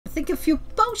think a few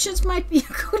potions might be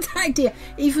a good idea.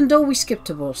 Even though we skipped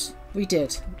the boss. We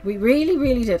did. We really,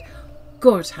 really did.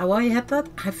 Good. How I had that?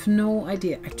 I have no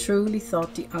idea. I truly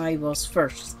thought the eye was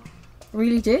first.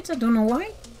 Really did. I don't know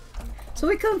why. So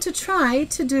we're going to try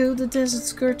to do the Desert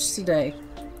Scourge today.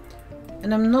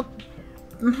 And I'm not...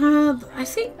 I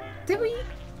think... Did we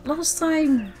last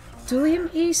time do him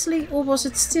easily? Or was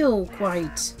it still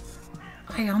quite...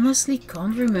 I honestly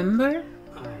can't remember.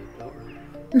 I don't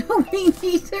remember. No, me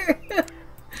neither.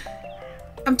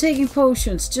 I'm taking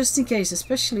potions just in case,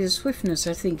 especially the swiftness.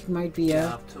 I think it might be a...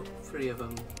 Yeah, I've took 3 of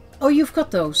them. Oh, you've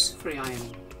got those? 3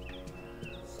 iron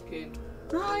skin.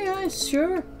 Oh yeah,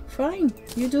 sure. Fine.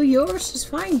 You do yours, it's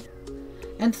fine.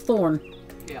 And thorn.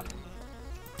 Yeah.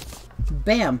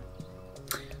 Bam.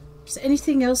 Is there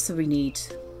anything else that we need?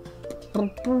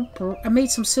 I made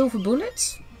some silver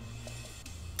bullets.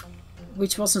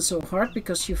 Which wasn't so hard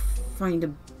because you find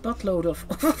a buttload of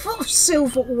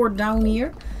silver ore down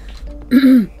here.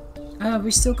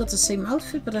 We still got the same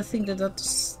outfit, but I think that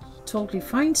that's totally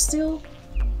fine still.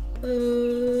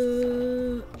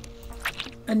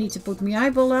 I need to put my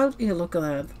eyeball out. Here, look at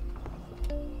that.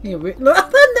 Here, look.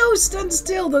 No, stand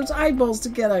still. Those eyeballs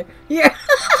together. Yeah.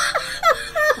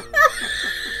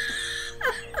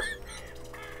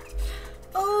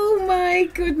 Oh my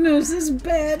goodness, it's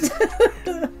bad.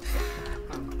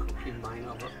 I'm cooking mine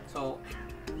over. So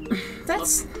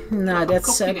that's no,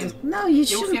 that's sad. No, you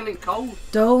shouldn't. You're feeling cold.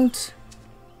 Don't.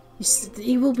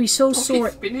 He will be so sore.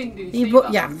 Spinning. Do you He see will,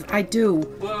 that? yeah, I do.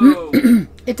 Whoa.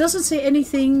 It doesn't say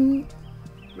anything.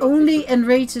 Only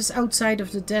enrages outside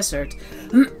of the desert,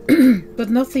 but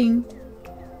nothing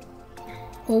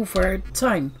over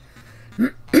time.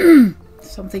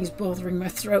 Something's bothering my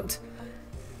throat.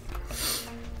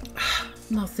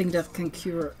 Nothing that can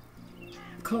cure.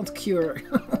 Can't cure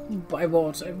by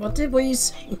water. What were you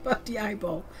saying about the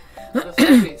eyeball?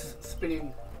 It's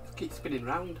spinning. Keep spinning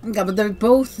round. Yeah, but they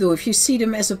both do. If you see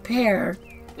them as a pair,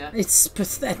 yeah. It's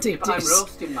pathetic. If I'm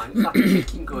roasting mine, it's like a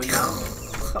chicken going on.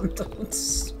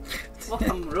 What,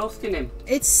 I'm roasting him?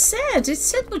 It's sad. It's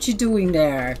sad what you're doing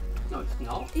there. No, it's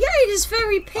not. Yeah, it is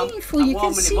very painful. I'm you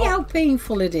can see how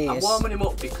painful it is. I'm warming him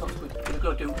up because we're going to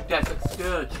go do Desert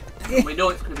Scourge. And we know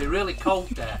it's going to be really cold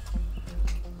there.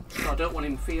 So I don't want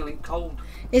him feeling cold.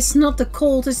 It's not the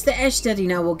cold, it's the ash that he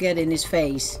now will get in his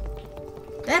face.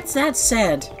 That's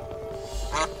sad.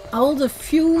 All the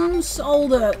fumes, all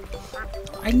the...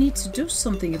 I need to do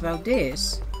something about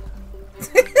this.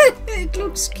 It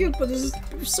looks cute, but it's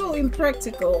so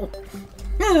impractical.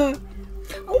 Oh,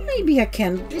 maybe I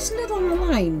can. Isn't it on the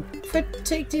line? If I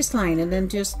take this line and then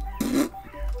just...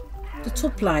 the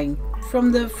top line.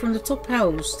 From the top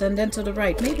house and then to the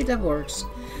right. Maybe that works.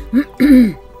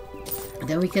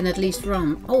 Then we can at least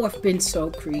run. Oh, I've been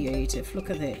so creative. Look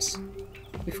at this.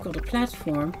 We've got a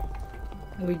platform.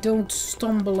 And we don't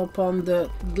stumble upon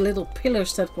the little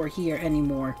pillars that were here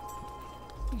anymore.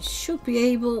 We should be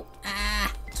able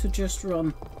to just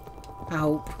run. I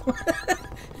hope.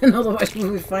 And otherwise we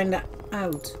will find that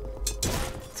out.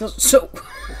 So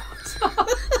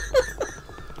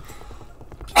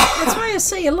that's why I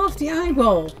say I love the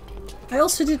eyeball. I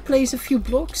also did place a few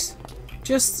blocks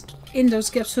just in those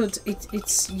gaps so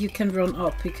it's you can run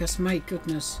up because my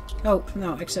goodness. Oh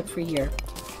no, except for here.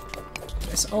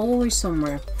 There's always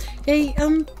somewhere. Hey,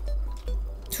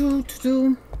 to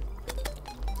do.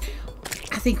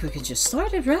 I think we can just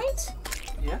start it, right?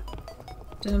 Yeah.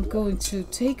 Then I'm going to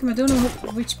take them. I don't know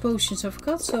which potions I've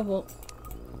got, so well.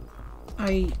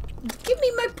 Give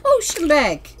me my potion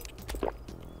back.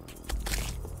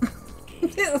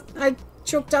 I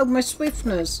choked out my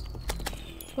swiftness.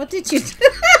 What did you do?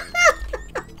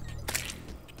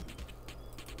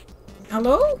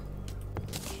 Hello?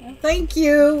 Thank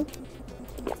you.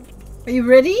 Are you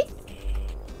ready?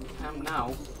 I am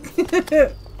now.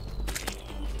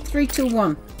 3, 2,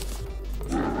 1.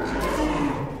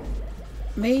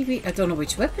 Maybe I don't know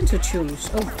which weapon to choose.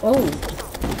 Oh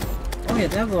yeah,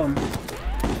 that one.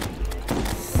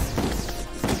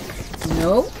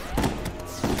 No.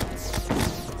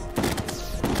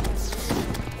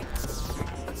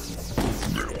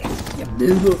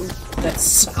 That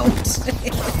sounds.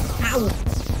 Ow.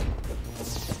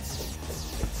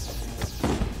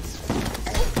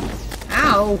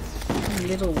 Ow.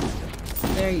 Little.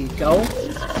 There you go.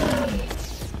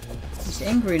 He's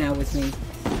angry now with me.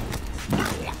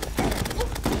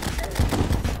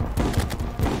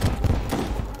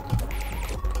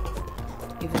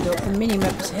 Even though the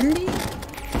minimap is handy,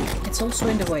 it's also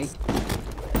in the way.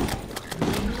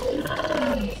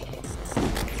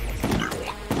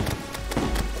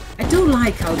 I do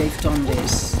like how they've done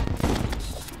this.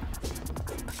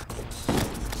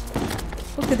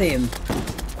 Look Look at him.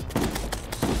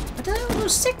 I don't know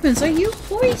those segments. Are you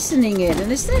poisoning it?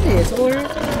 And is that it? Or...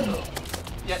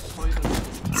 Yeah, poison.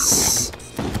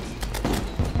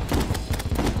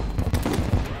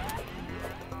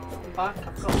 Back,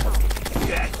 I've got some.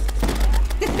 Yes!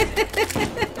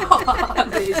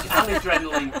 And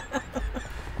adrenaline.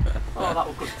 Oh, that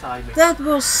was good timing. That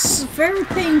was very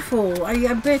painful.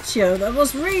 I bet you. That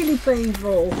was really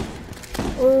painful.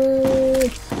 Oh.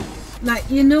 Now,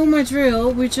 you know my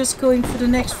drill. We're just going for the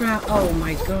next round. Oh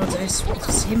my god, it's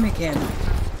him again.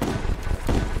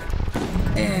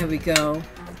 There we go.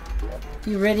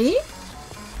 You ready?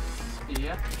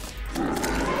 Yeah.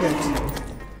 Good.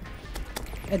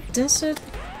 A desert.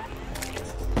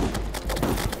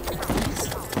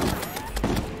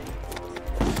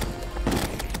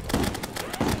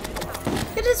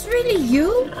 It is really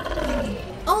you?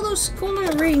 All those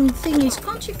coloring thingies.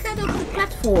 Can't you cut off the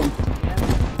platform?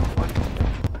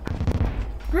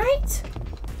 Right?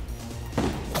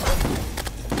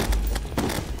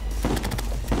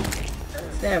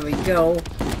 There we go.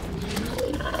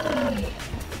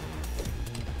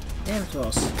 There it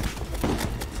was.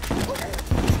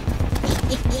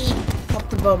 Up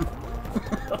the bum.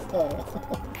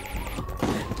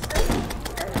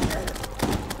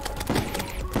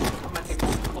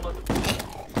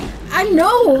 I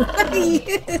know!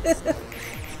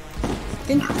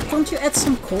 Can't you add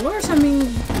some colors? I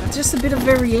mean, just a bit of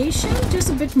variation? Just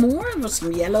a bit more? With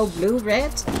some yellow, blue,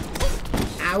 red?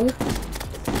 Ow.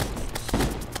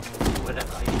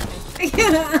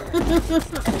 Yeah.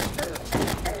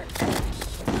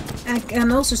 I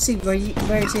can also see where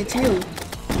it hit you.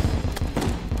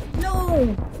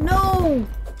 No! No!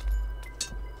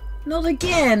 Not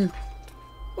again!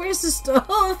 Where's the stuff?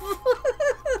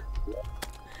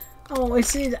 Oh, I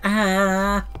see it.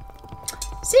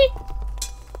 See?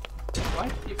 Why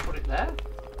did you put it there?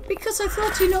 Because I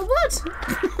thought, you know what?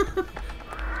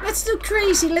 Let's do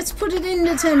crazy. Let's put it in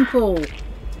the temple.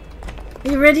 Are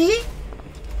you ready?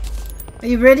 Are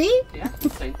you ready? Yeah,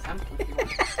 same temple if you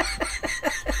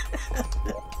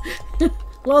want.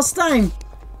 Last time.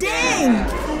 Dang!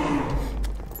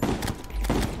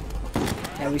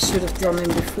 Yeah, we should have done him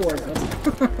before, but...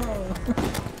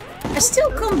 I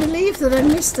still can't believe that I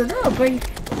messed it up. Can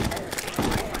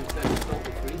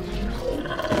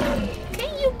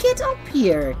you get up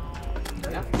here?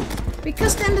 Yeah.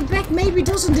 Because then the back maybe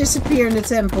doesn't disappear in the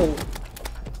temple.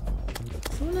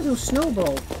 I want to do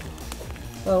snowball.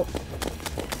 Well.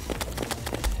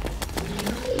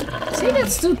 See,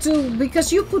 that's too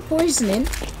because you put poison in,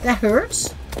 that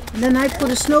hurts. And then I put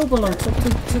a snowball on top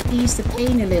to ease the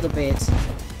pain a little bit.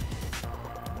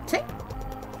 See?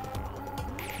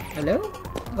 Hello?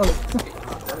 Oh.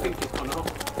 I think it's gone off.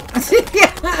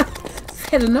 Yeah.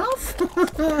 Fair enough.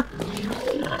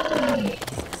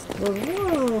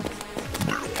 Whoa.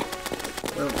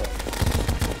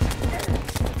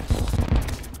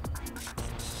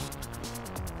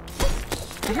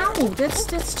 Ow, that's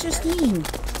just mean.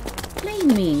 Plain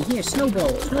mean. Here,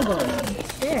 snowball.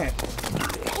 There.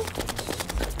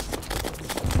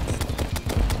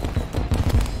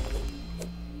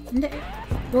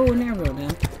 Bow and arrow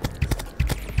then.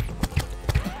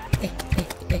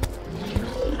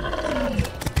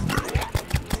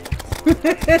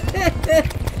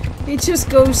 It just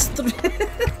goes through.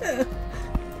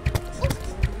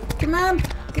 Come on,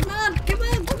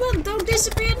 don't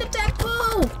disappear in the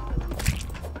temple!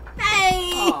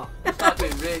 Hey! Oh, it's like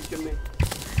being raged and me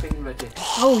thing ready.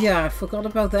 Oh yeah, I forgot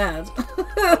about that.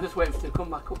 I'm just waiting for it to come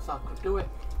back up so I could do it.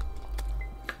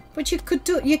 But you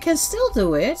can still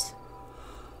do it.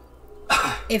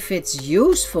 If it's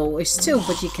useful, it's still,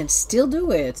 but you can still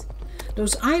do it.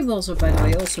 Those eyeballs are, by the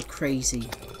way, also crazy.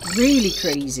 Really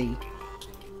crazy.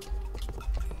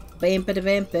 Bam, bam,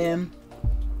 bam, bam.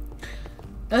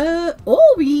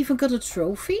 Oh, we even got a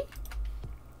trophy.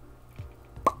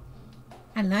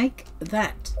 I like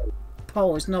that.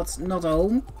 Paul is not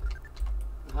home.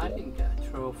 I didn't get a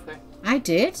trophy. I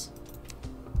did.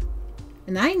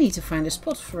 And I need to find a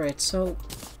spot for it, so...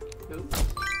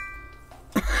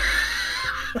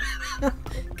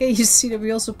 Can you see that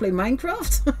we also play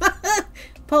Minecraft?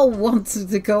 Paul wanted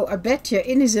to go, I bet you,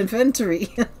 in his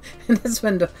inventory. And that's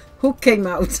when the hook came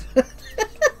out.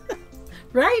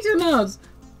 Right or not?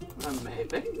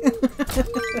 Maybe.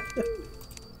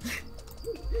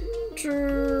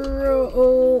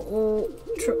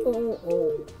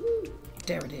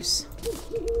 There it is.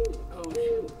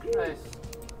 Ocean crest.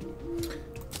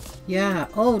 Yeah,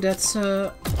 oh, that's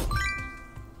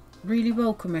really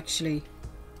welcome actually.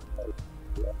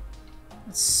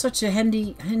 It's such a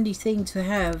handy thing to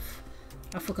have.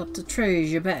 I forgot the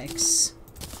treasure bags.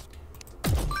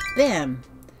 Bam!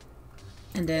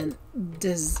 And then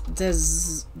there's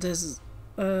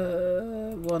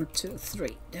 1, 2,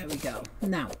 3. There we go.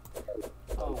 Now.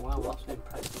 Oh wow, that's an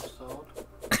impressive sword.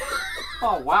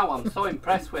 Oh wow, I'm so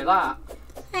impressed with that.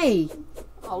 Hey.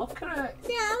 Oh, look at it.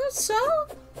 Yeah, so.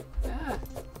 Yeah.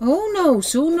 Who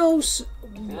knows? Who knows?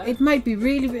 Yeah. It might be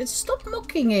really. Stop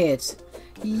mocking it.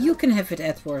 You can have it,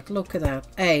 Edward. Look at that.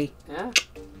 Hey. Yeah.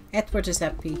 Edward is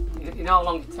happy. You know how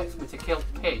long it takes me to kill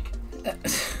a pig?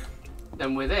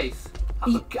 Then with this,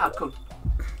 I could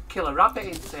kill a rabbit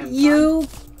in the same time.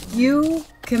 You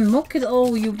can mock it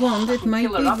all you want. It might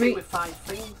kill a rabbit with 5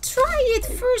 things. Try it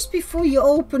first before you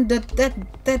open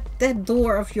that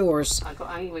door of yours. I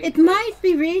got angry. It might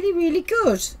be really, really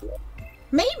good.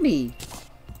 Maybe.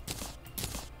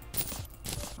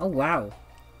 Oh wow.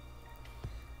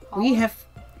 We have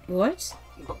what?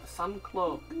 You've got the sand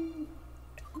cloak.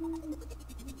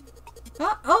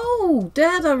 Oh,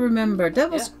 that I remember.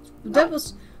 That was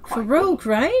for rogue,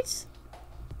 right?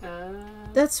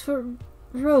 That's for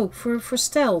rogue, for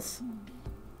stealth.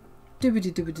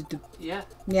 Yeah.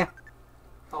 Yeah.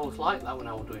 I always liked that when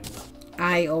I was doing that.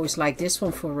 I always like this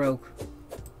one for rogue.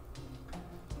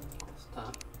 What's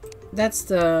that? That's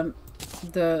the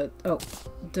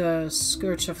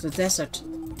Scourge of the Desert.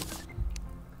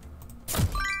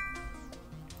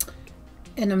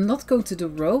 And I'm not going to do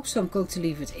rogue, so I'm going to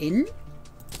leave it in.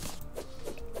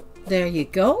 There you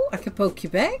go. I can poke you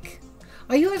back.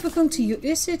 Are you ever going to use...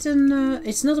 Is it an...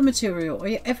 it's not a material. Are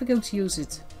you ever going to use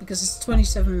it? Because it's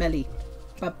 27 melee.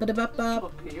 Look at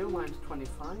you, mine's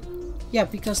 25. Yeah,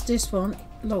 because this one...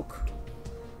 Look.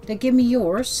 They give me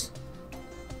yours.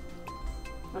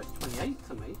 That's 28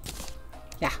 to me.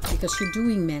 Yeah, because you're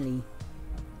doing melee.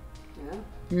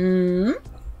 Yeah.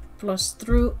 Plus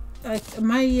through...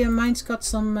 mine's got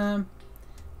some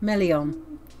melee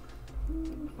on.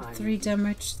 3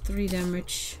 damage, 3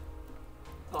 damage.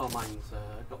 Oh, mine's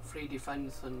got 3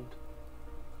 defense and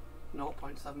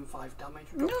 0.75 damage.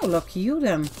 No, lucky you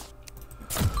then.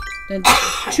 Then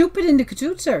shoot it in the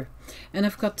computer. And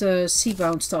I've got the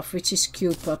seabound stuff, which is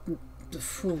cute, but the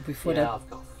fool before that. I've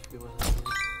got a few of them.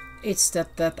 It's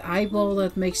that eyeball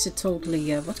that makes it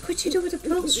totally... what could you do with the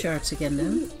pulse shards again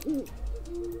then?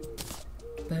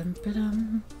 Bum,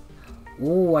 ba-dum.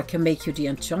 Oh, I can make you the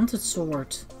enchanted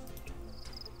sword.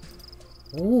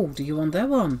 Oh, do you want that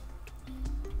one?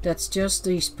 That's just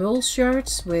these pulse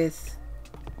shards with...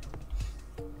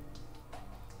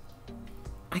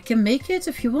 I can make it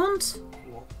if you want.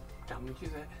 What damage is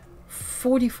it?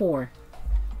 44.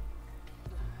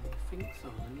 I think so,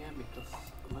 yeah, because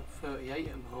I'm at 38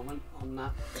 at the moment on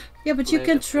that. Yeah, but you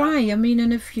can try. I mean,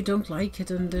 and if you don't like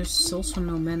it, and there's also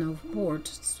no mana overboard,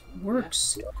 it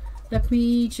works. Yeah. Let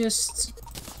me just...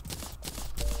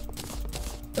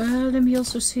 let me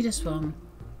also see this one.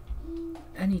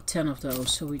 I need 10 of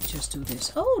those, so we just do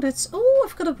this. Oh, that's... Oh,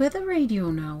 I've got a weather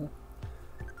radio now.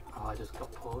 Oh, I just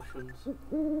got potions.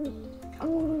 Can't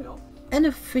what I got. And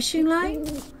a fishing line.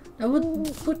 I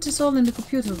would put this all in the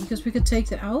computer, because we could take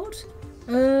that out.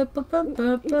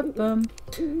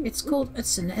 It's called...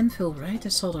 It's an anvil, right? I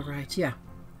saw that right, yeah.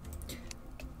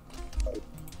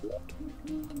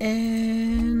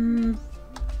 And...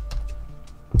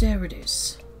 There it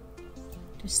is.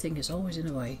 This thing is always in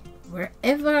the way.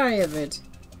 Wherever I have it.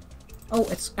 Oh,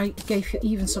 I gave you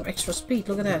even some extra speed.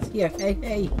 Look at that. Here, hey,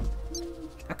 hey.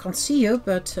 I can't see you,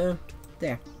 but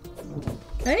there.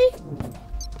 Hey?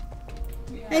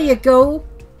 Yeah. There you go.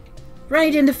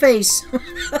 Right in the face.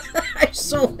 I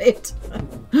saw it.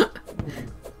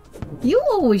 You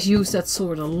always use that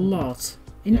sword a lot.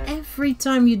 In every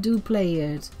time you do play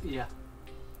it. Yeah.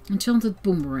 Enchanted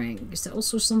boomerang. Is that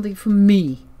also something for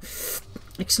me?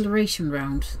 Acceleration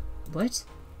round. What?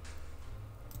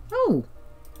 Oh.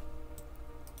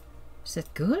 Is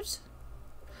that good?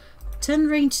 10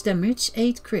 range damage,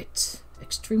 8 crit.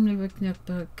 Extremely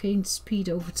gained speed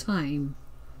over time.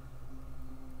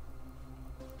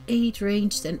 8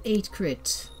 ranged and 8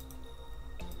 crit.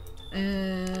 Very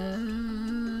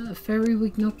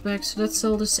weak knockback, so that's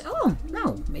all the same. Oh,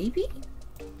 no, maybe?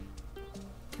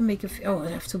 Can make a few. Oh,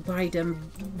 I have to buy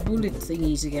them bullet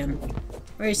thingies again.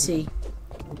 Where is he?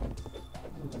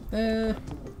 Oh,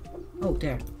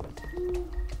 there.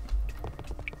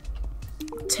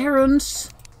 Terrence.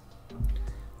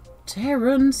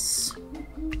 Terrence.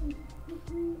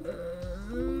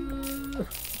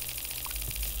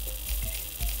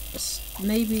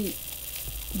 Maybe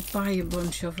buy a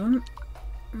bunch of them.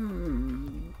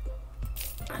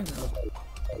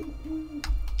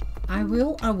 I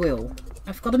will.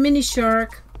 I've got a mini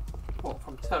shark. What,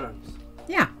 from Terrence?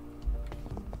 Yeah.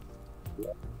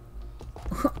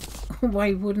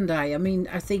 Why wouldn't I? I mean,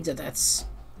 I think that's...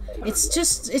 It's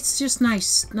just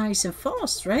nice and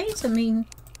fast, right? I mean,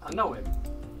 I know him.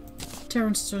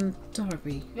 Terrence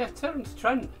Darby. Yeah, Terrence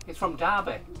Trent. He's from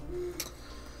Derby.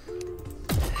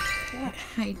 Yeah.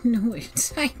 I know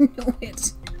it. I know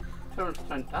it. Terrence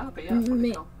Trent Derby,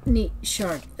 yeah. Neat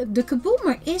shark. The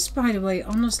kaboomer is, by the way,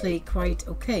 honestly quite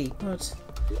okay, but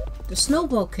the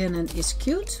snowball cannon is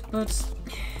cute, but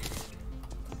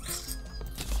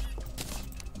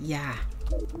yeah.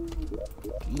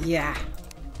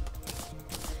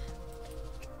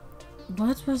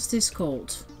 What was this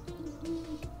called?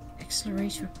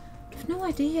 Accelerator. I have no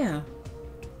idea.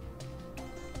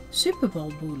 Super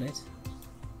Ball bullet.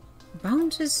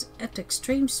 Bounces at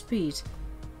extreme speed.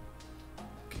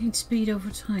 Gain speed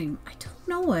over time. I don't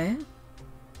know, eh?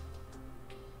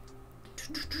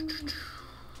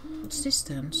 What's this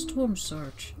then? Storm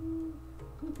Surge.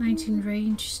 19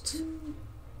 ranged.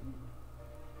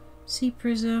 Sea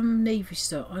Prism. Navy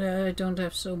stuff. I don't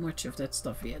have so much of that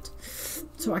stuff yet.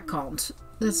 So I can't.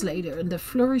 That's later. And the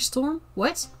Flurry Storm.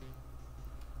 What?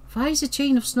 Fires a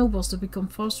chain of snowballs that become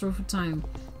faster over time.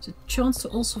 It's a chance to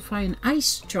also fire an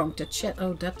ice chunk that shed.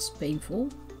 Oh, that's painful.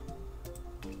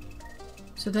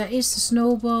 So that is the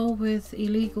snowball with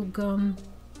illegal gun.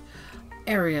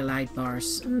 Area light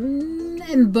bars.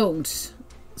 And bones.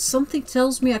 Something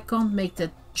tells me I can't make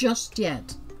that just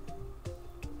yet.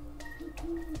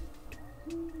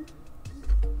 We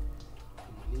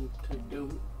need to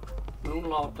do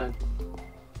Moonlord then.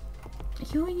 Are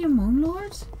you in your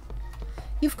Moonlord?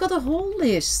 You've got a whole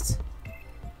list.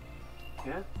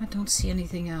 Yeah. I don't see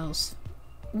anything else.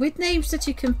 With names that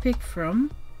you can pick from.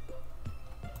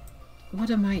 What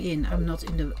am I in? I'm not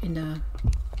in the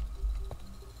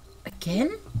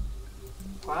again?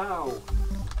 Wow.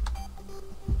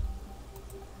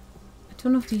 I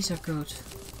don't know if these are good.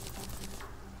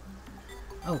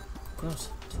 Oh god,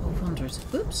 1200.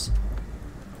 Oops.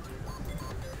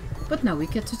 But now we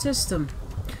get to test them.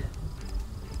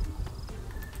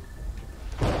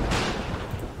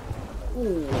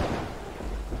 Oh.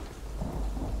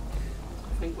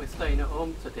 I think we're staying at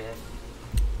home today.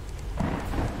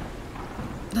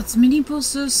 That's mini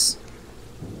bosses.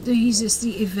 These is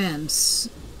the events.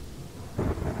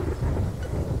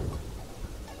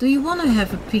 Do you want to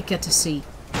have a peek at the sea?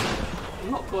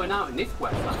 I'm not going out in this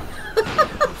weather.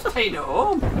 I'm staying at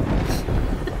home.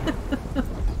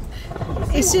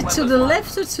 Is it to the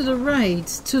left or to the right?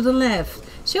 To the left.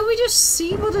 Shall we just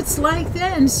see what it's like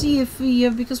there and see if we,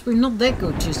 because we're not that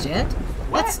good just yet.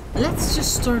 Let's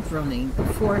just start running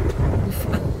before.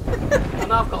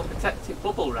 And I've got a protective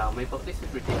bubble around me, but this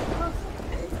is ridiculous.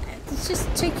 Let's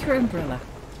just take your umbrella.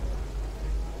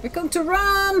 We're going to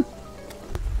run.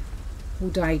 Who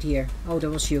died here? Oh, that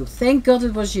was you. Thank God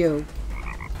it was you.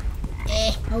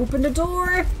 Open the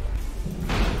door.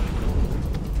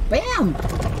 Bam.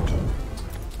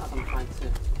 I'm trying to.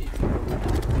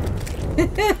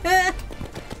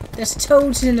 There's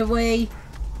toads in the way.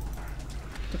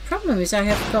 The problem is I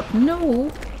have got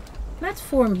no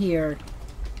platform here.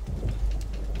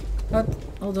 But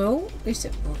although is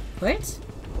it what?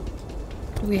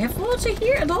 Do we have water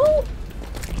here at all?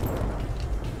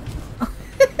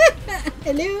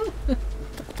 Hello.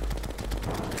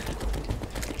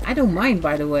 I don't mind,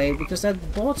 by the way, because that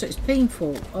water is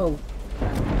painful. Oh,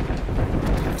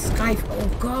 sky! Oh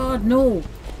God, no!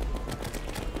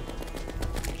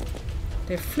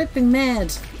 They're flipping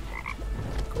mad.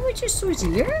 Can we just do it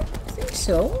here? I think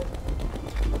so.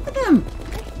 Look at them!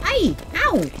 Aye!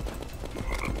 Ow!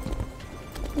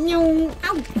 No!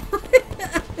 Ow!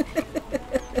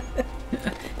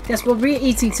 Guess what we're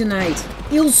eating tonight?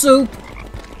 Eel soup!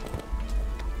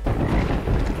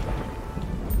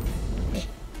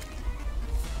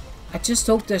 I just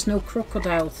hope there's no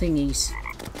crocodile thingies.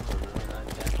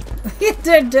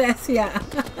 They're dead, yeah.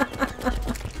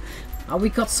 Oh, we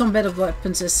got some better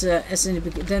weapons as in the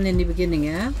beginning,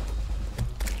 yeah?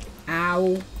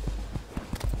 Ow.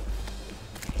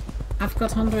 I've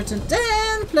got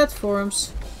 110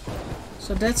 platforms.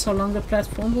 So that's how long the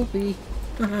platform will be.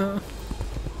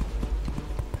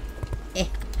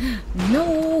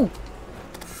 No!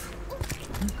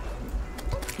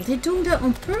 They're doing that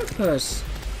on purpose.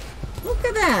 Look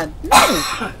at that!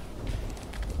 No!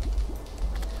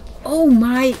 Oh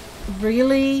my...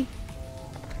 Really?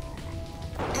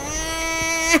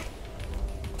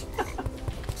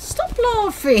 Stop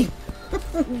laughing!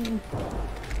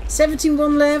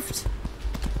 17-1 left.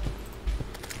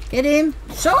 Get him.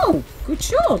 So! Good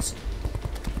shot!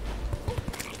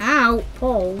 Ow!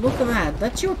 Paul, look at that.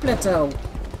 That's your plateau.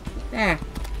 There.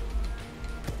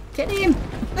 Get him!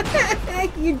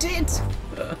 You did!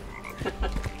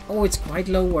 Oh, it's quite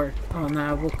lower. Oh,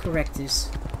 now we'll correct this.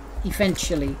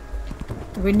 Eventually.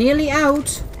 We're nearly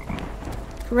out.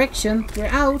 Correction, we're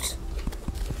out.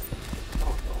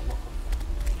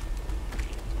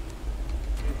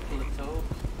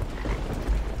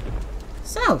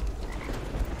 So.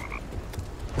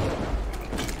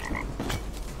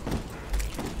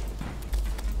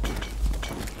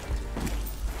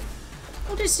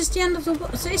 Oh, this is the end of the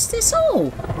world. So is this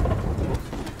all?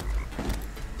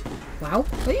 Wow.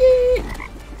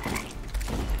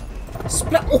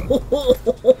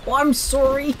 Oh, I'm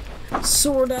sorry.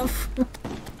 Sort of.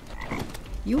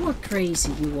 You are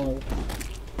crazy, you all.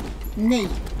 Nee.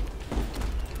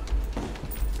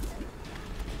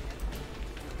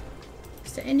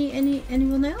 Is there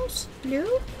anyone else?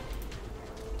 Hello?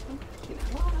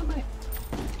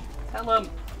 Tell him.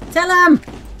 Tell him!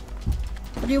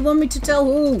 What do you want me to tell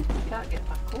who? Can't get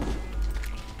back up.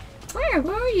 Where?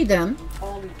 Where are you then? I'm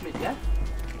falling to my death.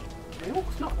 My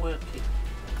hook's not working.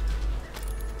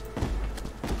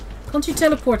 Can't you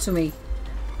teleport to me?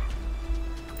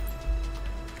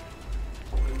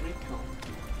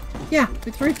 Yeah,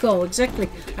 with recall, exactly.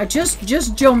 I just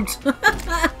jumped.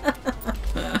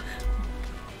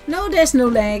 No, there's no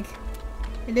lag.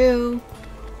 Hello.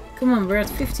 Come on, we're at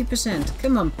 50%.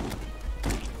 Come on.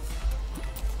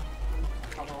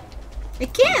 Hello.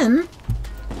 Again?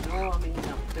 No, I mean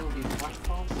I'm building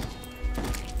platforms.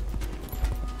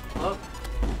 Look.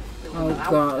 Oh Building an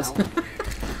god. house now.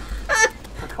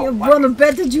 You want to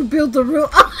bet that you built the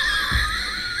roof?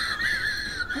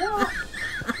 What?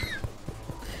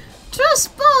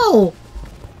 Trust ball!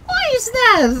 Why is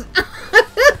that?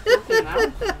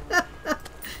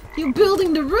 You're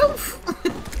building the roof?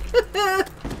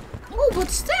 Oh,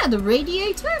 what's that? A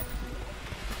radiator?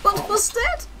 What was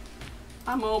that?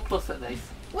 I'm all plus at this.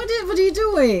 What are you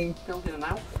doing? Building an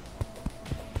house.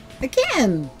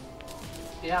 Again?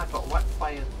 Yeah, I got wet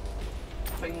fire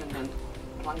thing and then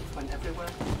planks went everywhere.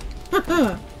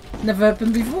 Never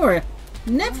happened before.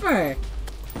 Never.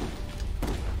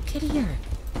 Get here.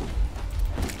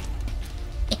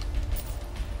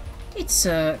 It's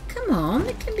come on,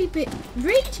 it can be bit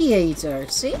radiator,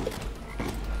 see?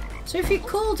 So if you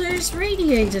call, there's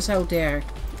radiators out there.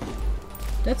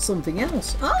 That's something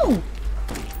else. Oh!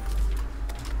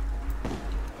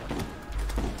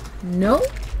 No?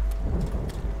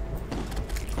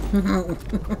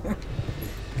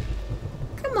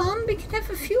 Come on, we can have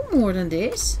a few more than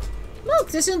this.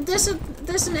 Look, there's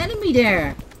an enemy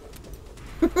there.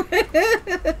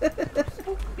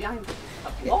 Behind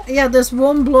a block? Yeah, there's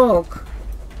one block.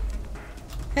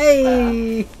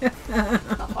 Hey!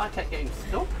 That's why I kept getting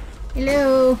stuck.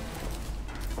 Hello.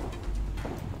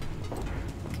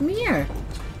 Come here.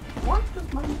 Why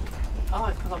does my... Oh,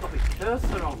 it's because I've got my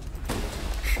cursor on.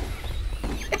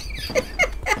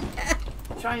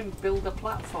 Try and build a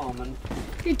platform and...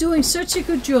 You're doing such a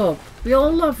good job. We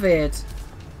all love it.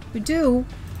 We do.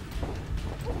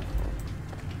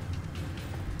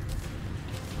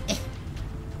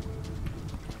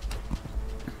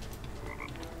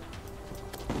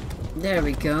 There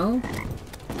we go.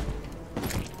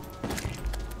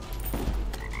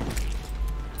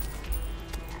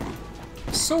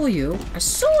 I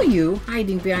saw you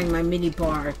hiding behind my mini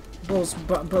bar boss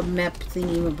map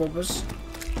thingy bobbers.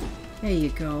 There you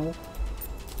go.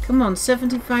 Come on,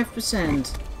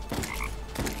 75%.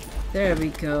 There we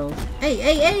go.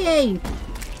 Hey!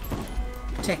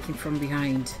 Attacking from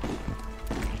behind.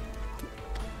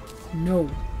 No.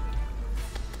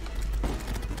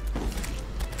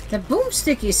 That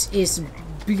boomstick is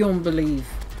beyond belief.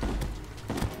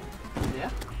 Yeah?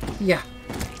 Yeah.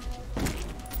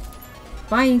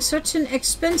 Buying such an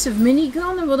expensive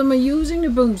minigun, and what am I using? The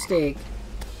boomstick.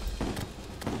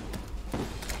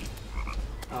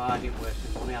 Oh, I didn't waste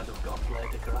my money, I just got a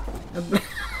blade of grass.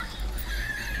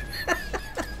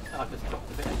 I just chopped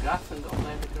a bit of grass and got a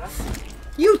blade of grass.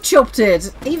 You chopped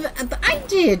it! Even I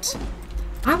did!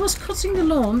 I was cutting the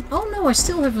lawn. Oh no, I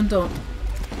still haven't done.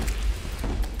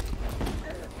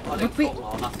 I didn't cut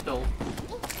lawn, I stole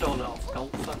it off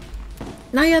Sculptor.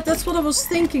 Now yeah, that's what I was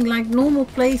thinking, like normal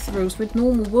playthroughs with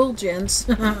normal world gens.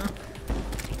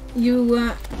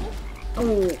 You,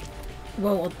 oh,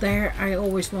 well there I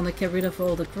always want to get rid of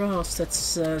all the grass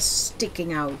that's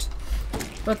sticking out.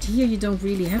 But here you don't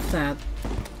really have that.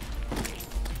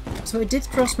 So it did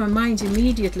cross my mind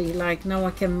immediately, like now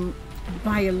I can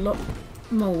buy a lot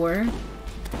more.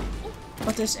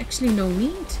 But there's actually no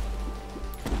need.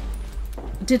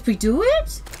 Did we do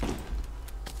it?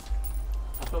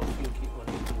 I don't think it was.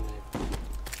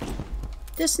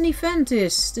 There's an event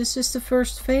this is the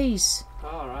first phase.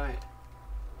 Alright.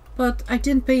 But I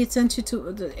didn't pay attention to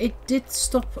it. Did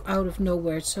stop out of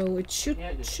nowhere, so it should Yeah,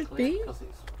 it should be. be.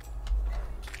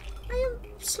 I am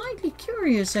slightly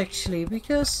curious actually,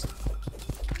 because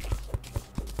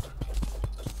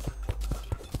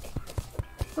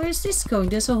where's this going?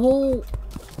 There's a whole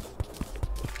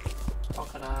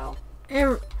Crocodile.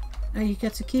 area. And you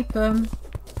get to keep there's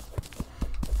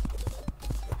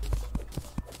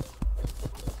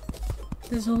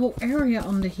a whole area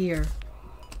under here.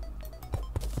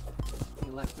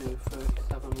 He left me with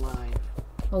 37 life.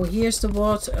 Oh, here's the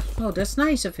water. Oh, that's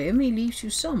nice of him. He leaves you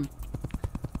some.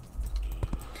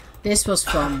 This was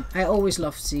fun. I always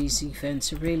loved these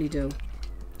events. I really do.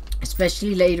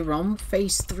 Especially later on.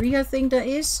 Phase 3, I think that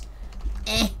is.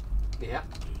 Yeah.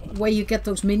 Where you get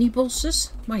those mini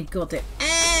bosses. My god, they're...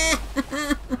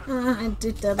 I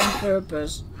did that on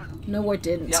purpose. No, I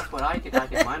didn't. Yeah, that's what I did. I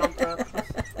did mine on purpose.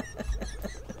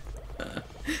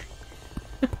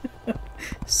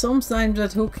 Sometimes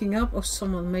that hooking up. Oh,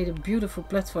 someone made a beautiful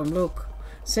platform. Look.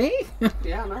 See?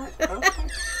 Yeah, nice.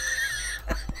 Perfect.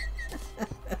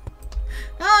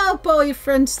 Oh, Paul, your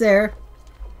friend's there.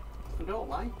 I don't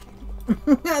like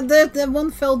that one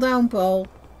fell down, Paul.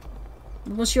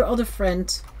 It was your other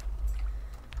friend.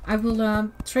 I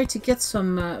will try to get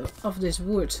some of this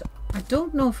wood. I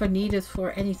don't know if I need it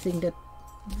for anything that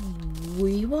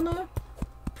we wanna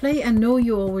play. I know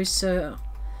you always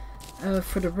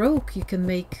for the rogue you can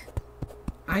make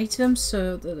items.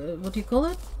 What do you call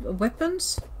it?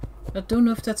 Weapons. I don't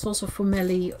know if that's also for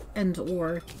melee and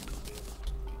or.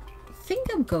 I think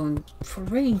I'm going for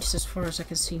ranged as far as I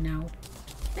can see now.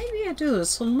 Maybe I do.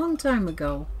 It's a long time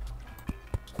ago.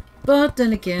 But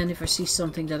then again, if I see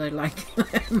something that I like,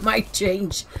 I might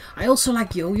change. I also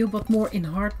like yo-yo, but more in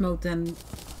hard mode than...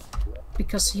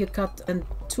 Because you got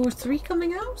 2 or 3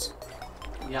 coming out?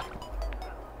 Yeah.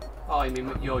 Oh, I mean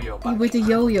with yo-yo. With the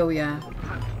yo-yo, yeah.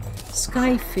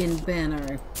 Skyfin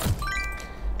banner.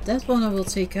 That one I will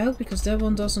take out, because that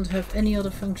one doesn't have any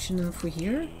other function than for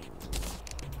here.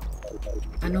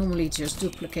 I normally just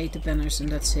duplicate the banners and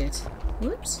that's it.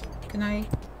 Whoops. Can I...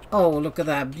 Oh, look at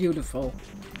that. Beautiful.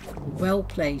 Well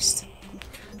placed.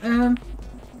 I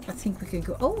think we can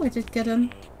go... Oh, I did get a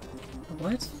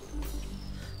what?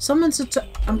 Someone's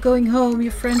I'm going home.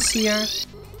 Your friend's here.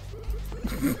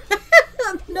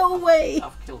 No way.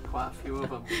 I've killed quite a few of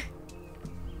them.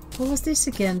 What was this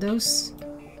again? Those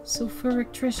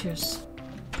sulfuric treasures.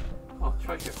 Oh,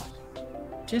 treasure.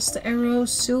 Just the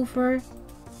arrows, silver.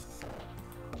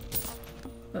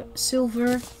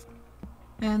 Silver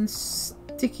and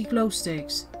sticky glow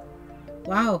sticks.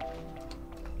 Wow.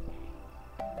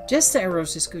 Just the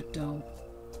arrows is good though.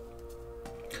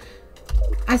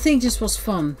 I think this was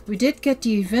fun. We did get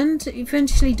the event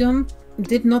eventually done.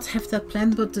 Did not have that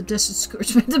planned, but the Desert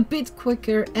Scourge went a bit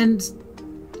quicker, and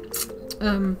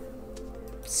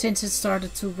since it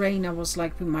started to rain I was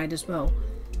like, we might as well.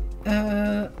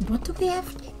 What do we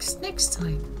have next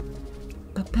time?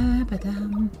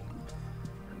 Ba-ba-ba-dum.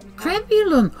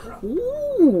 Crabulon!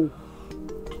 Ooh!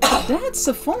 That's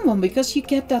a fun one, because you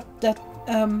get that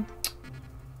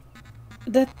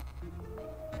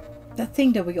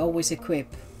thing that we always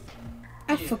equip.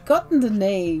 I've forgotten the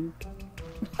name.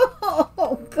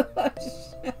 Oh gosh.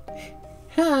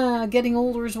 Getting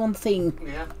older is one thing.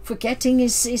 Yeah. Forgetting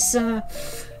is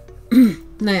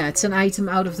Nah, it's an item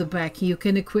out of the bag. You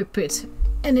can equip it,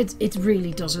 and it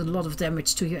really does a lot of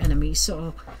damage to your enemies.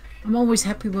 So I'm always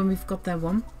happy when we've got that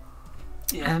one.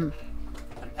 Yeah. And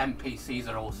NPCs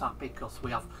are always happy because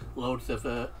we have loads of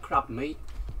crab meat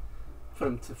for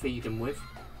them to feed them with.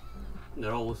 And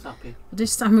they're always happy.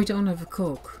 This time we don't have a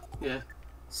cook. Yeah.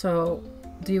 So,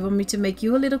 do you want me to make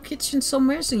you a little kitchen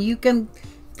somewhere so you can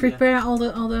prepare all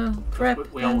the crab?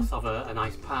 We always have a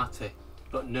nice party,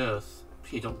 but Nurse,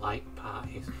 she don't like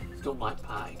parties. She don't like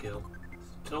party girl.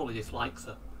 She totally dislikes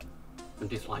her and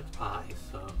dislikes parties,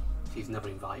 so she's never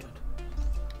invited.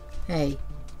 Hey,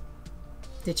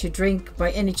 did you drink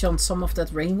by any chance some of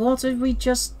that rainwater we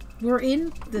just were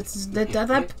in? That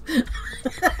up?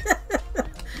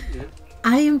 Yeah.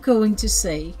 I am going to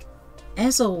say,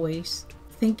 as always,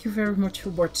 thank you very much for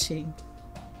watching.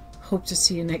 Hope to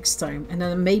see you next time. And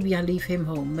then maybe I leave him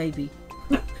home. Maybe.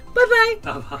 Bye-bye.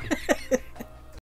 Bye-bye.